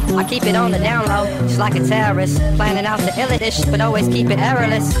life. I keep it on the down low, just like a terrorist. Planning out the illish, but always keep it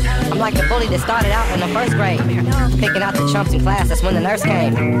errorless. I'm like the bully that started out in the first grade. Picking out the chumps in class, that's when the nurse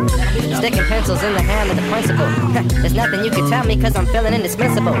came. Sticking pencils in the hand of the principal. There's nothing you can tell me cause I'm feeling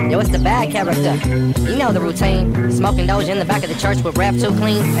indispensable. Yo, it's the bad character, you know the routine. Smoking Doja in the back of the church with rap too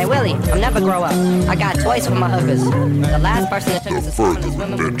clean. Hey Willie, I'll never grow up, I got toys for my hookers. The last person that took us to school these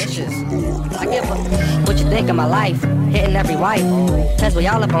women with bitches. I give a what you think of my life, hitting every wife, cause we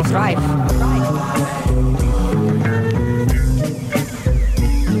all up on strife.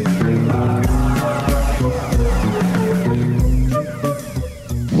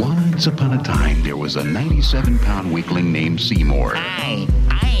 Once upon a time, there was a 97-pound weakling named Seymour.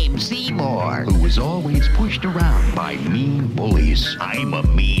 I'm Seymour. Who was always pushed around by mean bullies. I'm a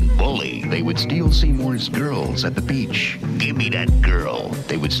mean bully. They would steal Seymour's girls at the beach. Give me that girl.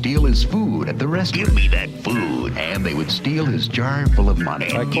 They would steal his food at the restaurant. Give me that food. And they would steal his jar full of money.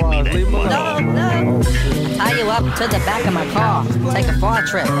 Give me that money. No. Tie you up to the back of my car. Take a far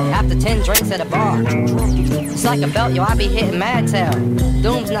trip. After 10 drinks at a bar. It's like a belt, yo, I be hitting mad tail.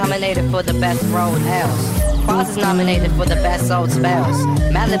 Doom's nominated for the best road else. Quaz is nominated for the best sold spells.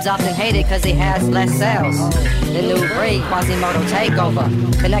 Madlib's often hated cause he has less sales. The new breed, Quasimodo takeover.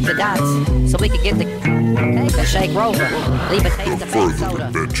 Connect the dots so we could get the shake rover. Leave a taste of fake soda.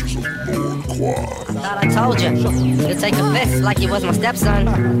 Thought I told you. You'll take a fist like he was my stepson.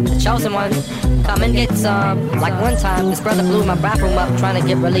 The chosen one. Come and get some. Like one time, this brother blew my bathroom up trying to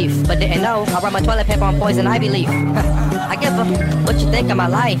get relief. But didn't know I rub my toilet paper on poison ivy leaf. I give a what you think of my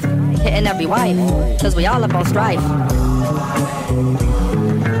life. Hitting every wife, cause we all up on strife.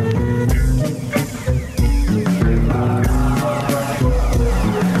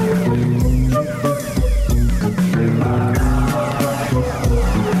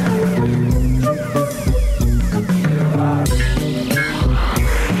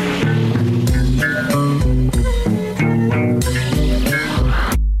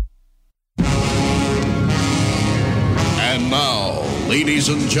 Ladies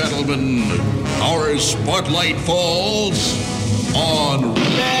and gentlemen, our spotlight falls on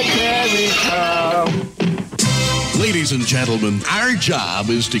America. Ladies and gentlemen, our job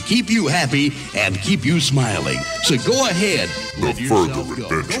is to keep you happy and keep you smiling. So go ahead, let yourself go.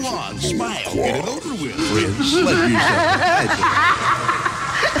 Go on, smile, get it over with, friends. Let yourself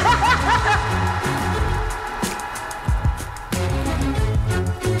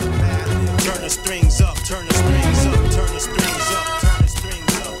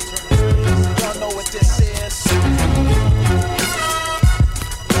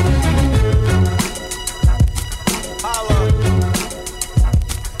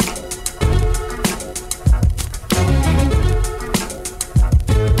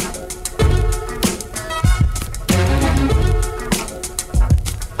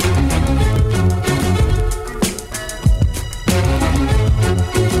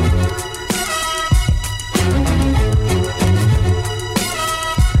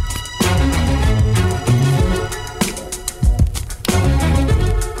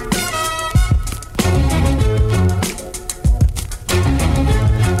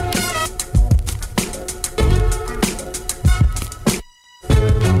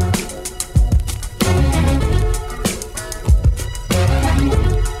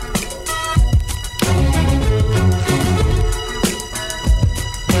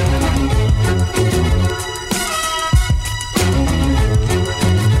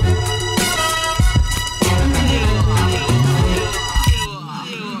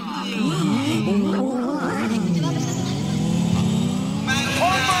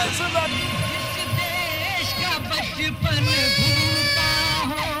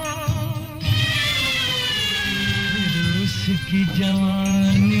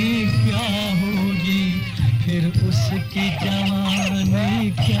उसकी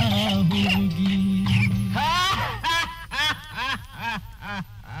जवानी क्या होगी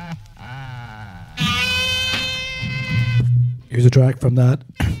Here's a track from that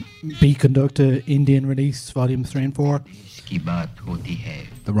B Conductor Indian release, volume 3 and 4.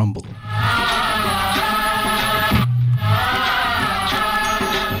 The Rumble.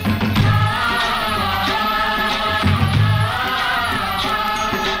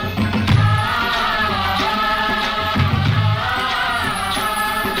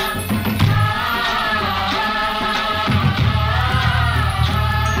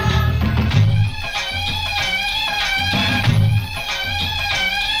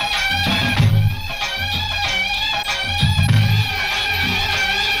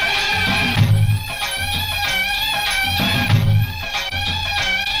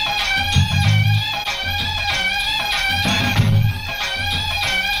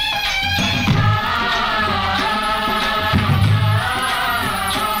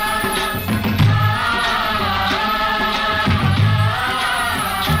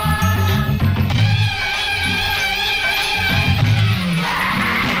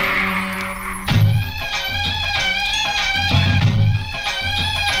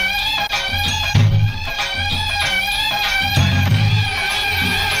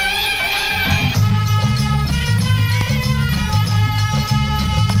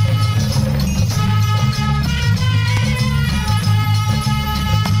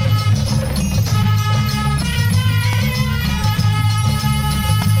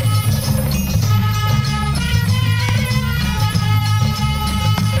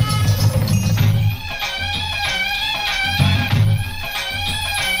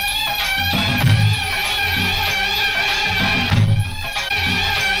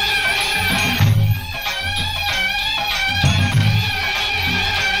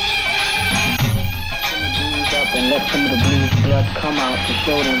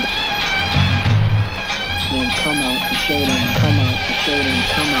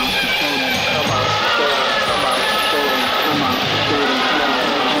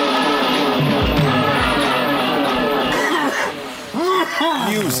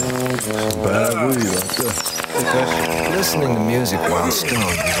 Listening to music while stoned is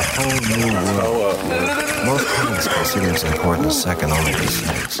a whole new world. Most parents consider it important second only to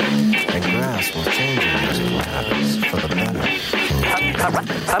sex, and grasp will change your musical habits for the better.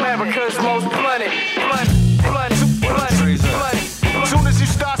 I'm America's most blunted. Soon as you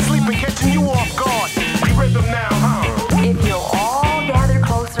start sleeping, catching you off guard. We rip them now, huh? If you'll all gather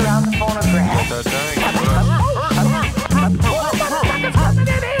close around the phonograph.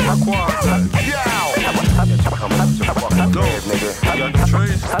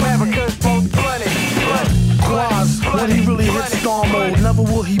 I'm America's most blunted. Quaz, when he really hits star mode, never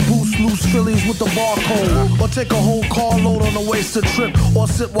will he boost loose Phillies with the barcode, or take a whole carload on a wasted trip, or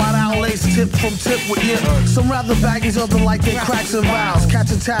sit wide out lace tip from tip with yip. Some rather baggies, other like they cracks and vows.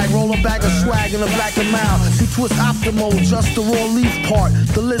 Catch a tag, roll a bag of swag in a black and mouth. He twist optimal, just the raw leaf part.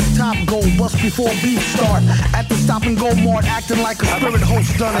 The list top go, bust before beef start. At the stop and go mart, acting like a spirit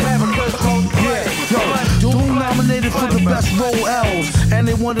host done it. Yeah, yo, Doom nominated for the best role L's, and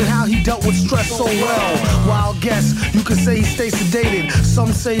they wondered how he dealt with stress so well. Wild guess, you could say he stays sedated.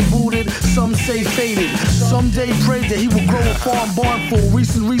 Some say booted, some say faded. Someday prayed that he would grow a farm barn full.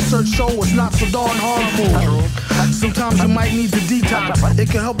 Recent research show it's not so darn harmful. Sometimes you might need to detox. It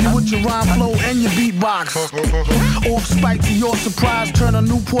can help you with your rhyme flow and your beatbox. Off spike to your surprise, turn a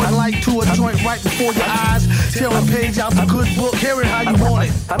Newport light to a joint right before your eyes. Tear a page out the good book, hear it how you want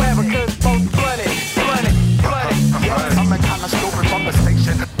it. I'm America's most blunted. Yeah, I'm like kinda stupid from the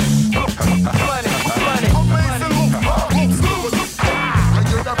station.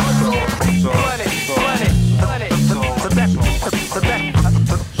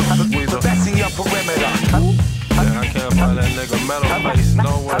 The best in your perimeter. I can't find that nigga metal face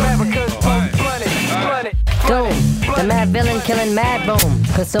nowhere. America's most blunted. Doom, the mad villain killing mad boom.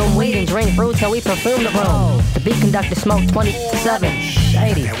 Consume weed and drink brew till we perfume the room. The beat conductor smoke 27.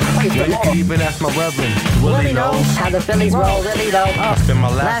 Shady. Yo, you can even ask my reverend. Willie knows how the Phillies roll, really though. I spent my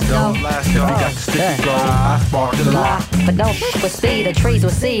last dough. He got the sticky gold. I sparked it a lot. But don't with speed, the trees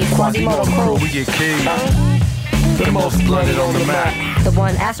with seed. Quasimodo crew. We get keys. The most blunted on the map. The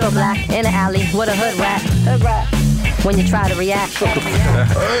one Astro Black in the alley with a hood rat. When you try to react.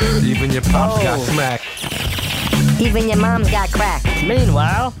 Even your pops got smacked. Even your mom's got cracked.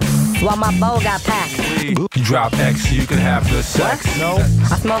 Meanwhile, while my bow got packed. You drop X so you can have good sex. What? No.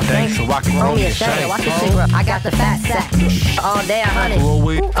 I smoke thanks so I can roll your shank. Watch this shit. I got the fat sack. All day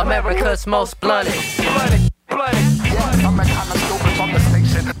 100. America's most blunted. Yeah, I'm like kinda stupid from the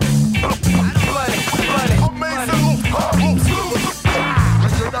station. Blunted.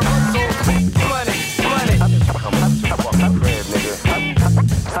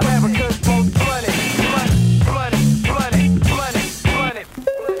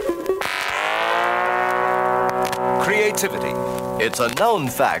 creativity. It's a known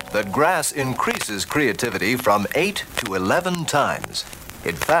fact that grass increases creativity from 8 to 11 times.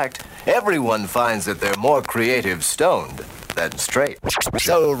 In fact, everyone finds that they're more creative stoned than straight.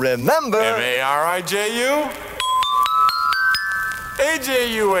 So remember... M-A-R-I-J-U?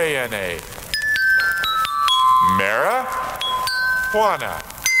 A-J-U-A-N-A. Marijuana.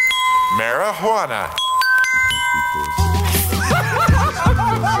 Marijuana.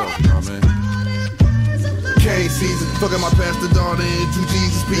 Cane season, fucking my pastor daughter into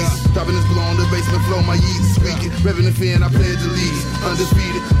Jesus peace. Dropping this blow on the basement floor, my Yeezy squeaking. Revving the fin, I pledge allegiance.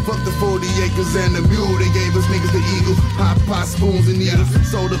 Undefeated, fuck the 40 acres and the mule. They gave us niggas the eagle. Hot pot, spoons and needles.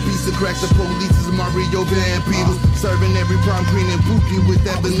 Sold a piece of crack, the police is Mario Van Peebles. Serving every prom queen and Pookie with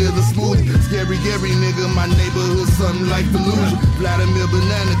that vanilla smoothie. Scary Gary nigga, my neighborhood something like Fallujah. Vladimir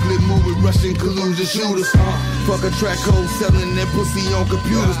banana clip move with Russian collusion shooters. Fuck a track hole selling that pussy on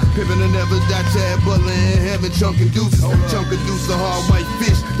computers. Pimpin' to never die, Chad Butler in heaven, chunkin' deuces. Chunk a deuce of hard white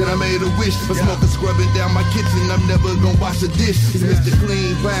fish, then I made a wish. For smoking scrubbing down my kitchen, I'm never gonna wash a dish. It's Mr.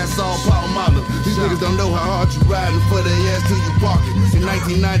 Clean, pass all Palmolive. These niggas don't know how hard you riding for their ass till you park it. In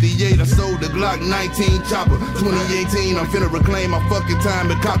 1998, I sold the Glock 19 chopper. 2018, I'm finna reclaim my fucking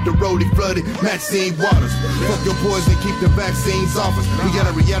time and cop the roadie flooded Maxine Waters. Fuck your poison, keep the vaccines off us. We got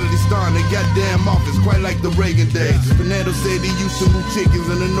a reality star in the goddamn office, quite like the Reagan days. Fernando said he used to move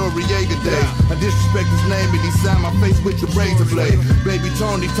chickens in the Noriega days. I disrespect his name and he signed my face with the razor blade. Baby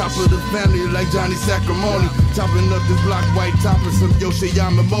Tony, top of the family like Johnny Sacramone. Chopping up this block white top and some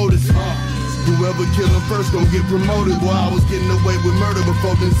Yoshiyama motors. Whoever kill him first gon' get promoted. Boy, I was getting away with murder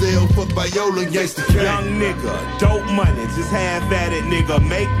before Denzel fucked Viola and Gangsta King. Young nigga, dope money, just half at it, nigga,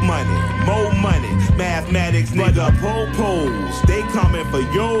 make money, more money, mathematics, nigga, pose. They coming for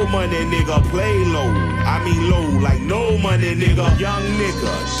your money, nigga, play low. I mean low, like no money, nigga. Young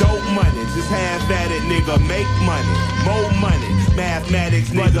nigga, dope money, just half at it, nigga, make money, more money, mathematics,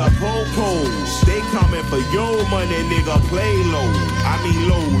 nigga, pose. They coming for your money, nigga, play low. I mean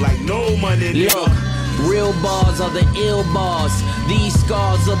low, like no money. Look, real bars are the ill bars. These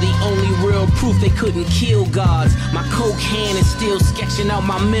scars are the only real proof they couldn't kill gods. My coke hand is still sketching out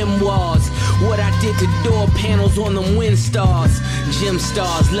my memoirs. What I did to door panels on them wind stars. Gym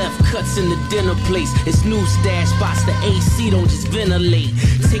stars left cuts in the dinner place. It's new stash spots, the AC don't just ventilate.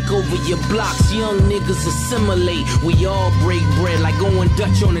 Take over your blocks, young niggas assimilate. We all break bread like going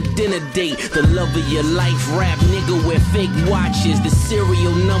Dutch on a dinner date. The love of your life, rap nigga wear fake watches. The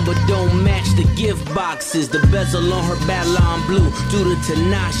serial number don't match the gift boxes. The bezel on her Babylon blue due to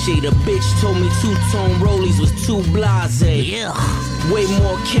Tinashe. The bitch told me two-tone rollies was too blasé. Yeah. Way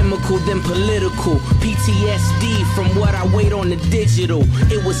more chemical than political. PTSD from what I wait on the digital.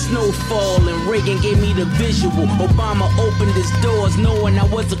 It was snowfall and Reagan gave me the visual. Obama opened his doors knowing I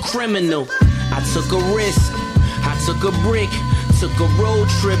was a criminal. I took a risk, I took a brick. Took a road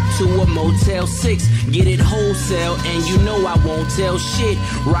trip to a Motel 6. Get it wholesale and you know I won't tell shit.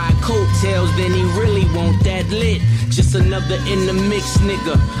 Ride coattails, then he really won't that lit. Just another in the mix,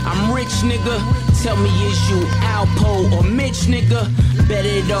 nigga. I'm rich, nigga. Tell me, is you Alpo or Mitch, nigga? Bet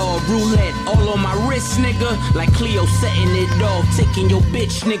it all, roulette, all on my wrist, nigga. Like Cleo setting it off, taking your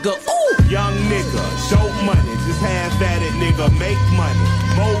bitch, nigga. Ooh! Young nigga, dope money, just half at it, nigga. Make money,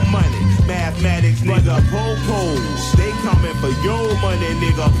 more money, mathematics, nigga. Pose. They coming for your money,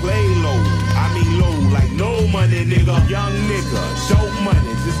 nigga. Play low, I mean low, like no money, nigga. Young nigga, dope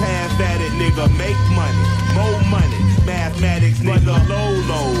money, just half at it, nigga. Make money, more money, mathematics, nigga. Low,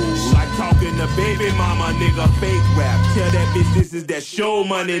 like talking to baby mama, nigga. Fake rap, tell that bitch this is that show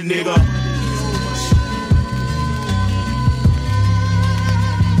money, nigga.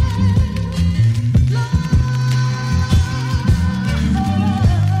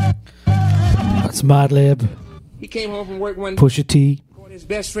 That's Madlib. He came home from work one day. Pusha T. His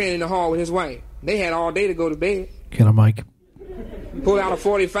best friend in the hall with his wife. They had all day to go to bed. Killer Mike. Pulled out a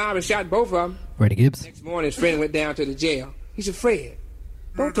 45 and shot both of them. Freddie Gibbs. Next morning, his friend went down to the jail. He said, Fred,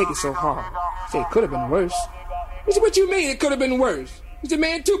 don't take it so hard. He said, it could have been worse. He said, what you mean it could have been worse? He said,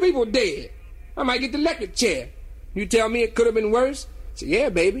 man, 2 people dead. I might get the electric chair. You tell me it could have been worse? He said, yeah,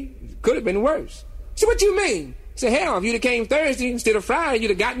 baby, it could have been worse. He said, what you mean? He said, hell, if you'd have came Thursday instead of Friday,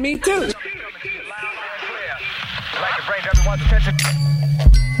 you'd have got me too.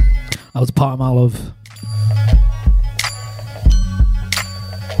 That was Palm Olive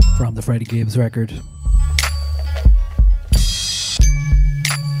from the Freddie Gibbs record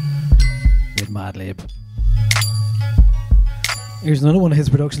with Madlib. Here's another one of his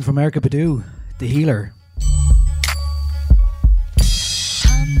productions from Erykah Badu, The Healer.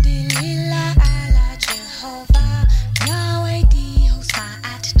 Yahweh, Dios, my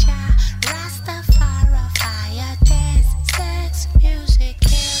Atcha, Rastafari, fire, dance.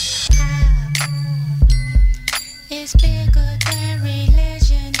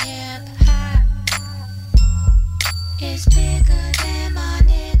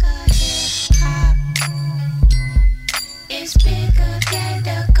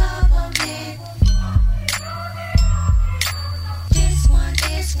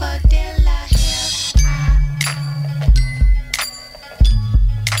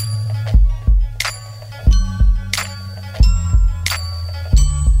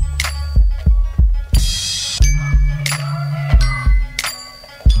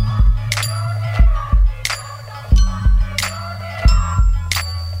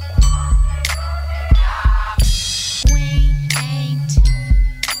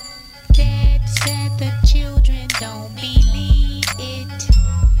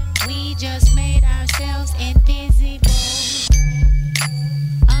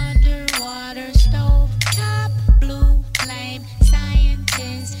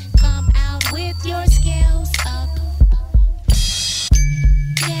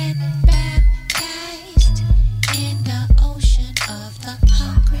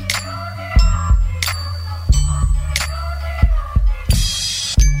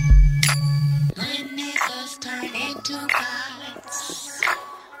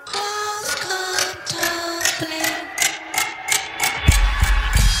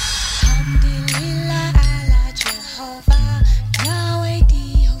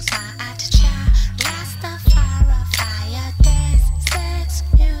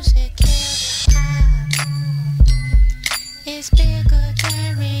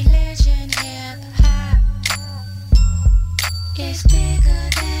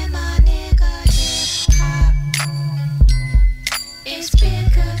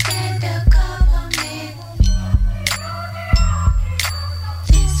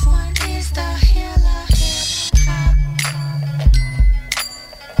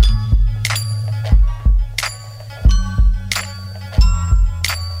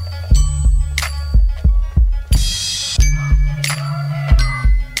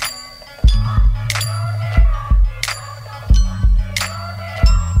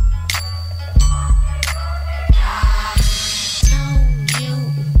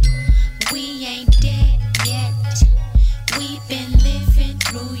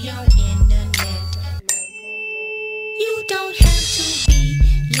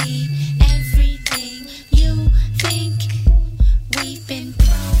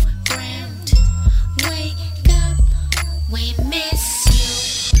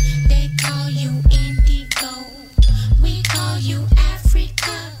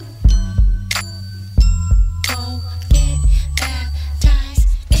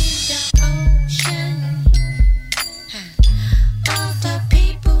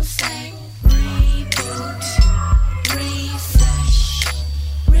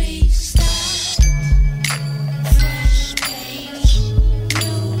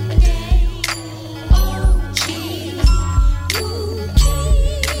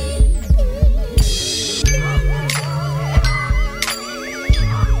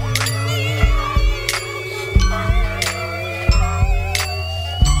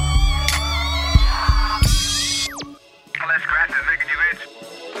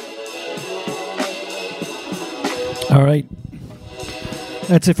 All right.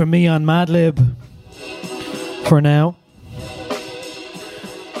 That's it for me on Madlib for now.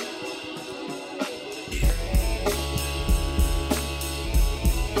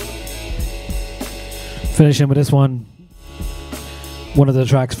 Finishing with this one. One of the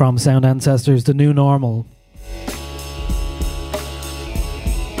tracks from Sound Ancestors, The New Normal.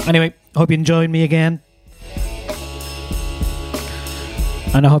 Anyway, hope you enjoyed me again.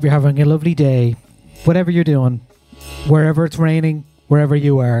 And I hope you're having a lovely day. Whatever you're doing. Wherever it's raining, wherever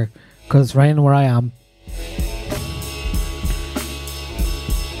you are. Because it's raining where I am.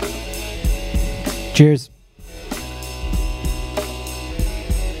 Cheers.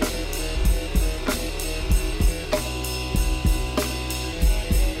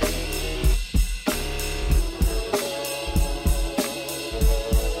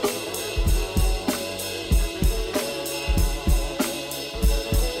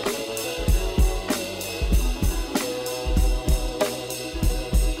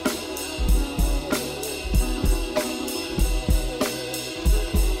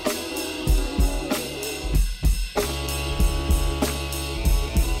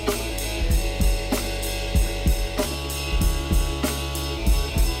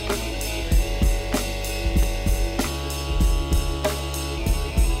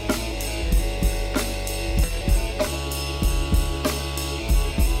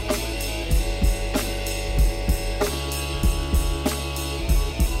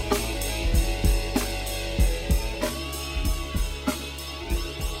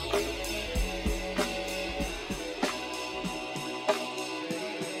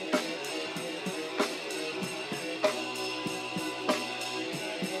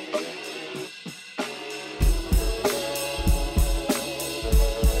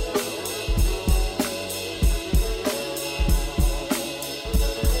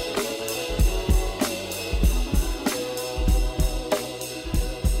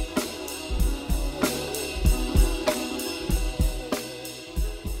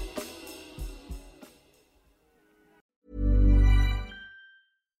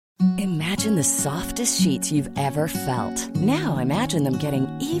 Imagine the softest sheets you've ever felt. Now imagine them getting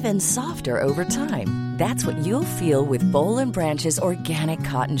even softer over time. That's what you'll feel with Boll & Branch's organic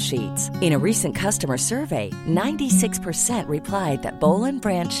cotton sheets. In a recent customer survey, 96% replied that Boll &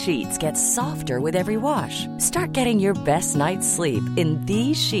 Branch sheets get softer with every wash. Start getting your best night's sleep in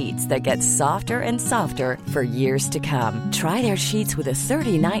these sheets that get softer and softer for years to come. Try their sheets with a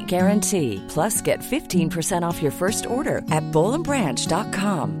 30-night guarantee. Plus, get 15% off your first order at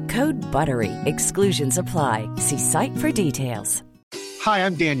bollandbranch.com. Code BUTTERY. Exclusions apply. See site for details. Hi,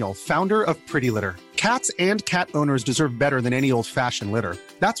 I'm Daniel, founder of Pretty Litter. Cats and cat owners deserve better than any old-fashioned litter.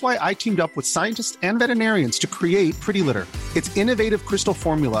 That's why I teamed up with scientists and veterinarians to create Pretty Litter. Its innovative crystal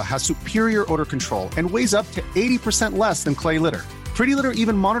formula has superior odor control and weighs up to 80% less than clay litter. Pretty Litter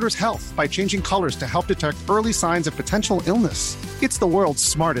even monitors health by changing colors to help detect early signs of potential illness. It's the world's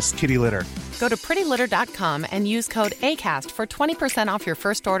smartest kitty litter. Go to prettylitter.com and use code ACAST for 20% off your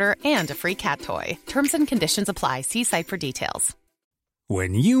first order and a free cat toy. Terms and conditions apply. See site for details.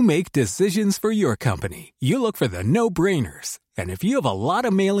 When you make decisions for your company, you look for the no-brainers. And if you have a lot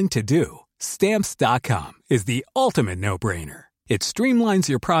of mailing to do, Stamps.com is the ultimate no-brainer. It streamlines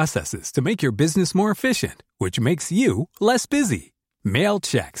your processes to make your business more efficient, which makes you less busy. Mail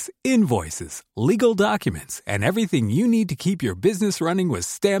checks, invoices, legal documents, and everything you need to keep your business running with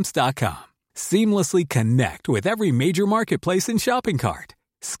Stamps.com. Seamlessly connect with every major marketplace and shopping cart.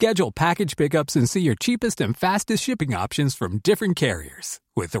 Schedule package pickups and see your cheapest and fastest shipping options from different carriers,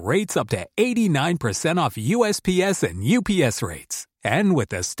 with rates up to 89% off USPS and UPS rates. And with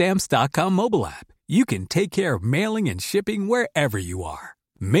the Stamps.com mobile app, you can take care of mailing and shipping wherever you are.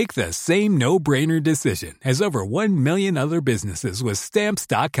 Make the same no-brainer decision as over 1 million other businesses with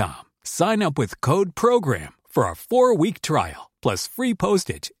Stamps.com. Sign up with code PROGRAM for a 4-week trial, plus free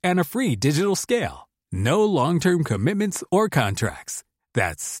postage and a free digital scale. No long-term commitments or contracts.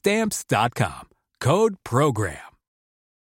 That's Stamps.com. Code PROGRAM.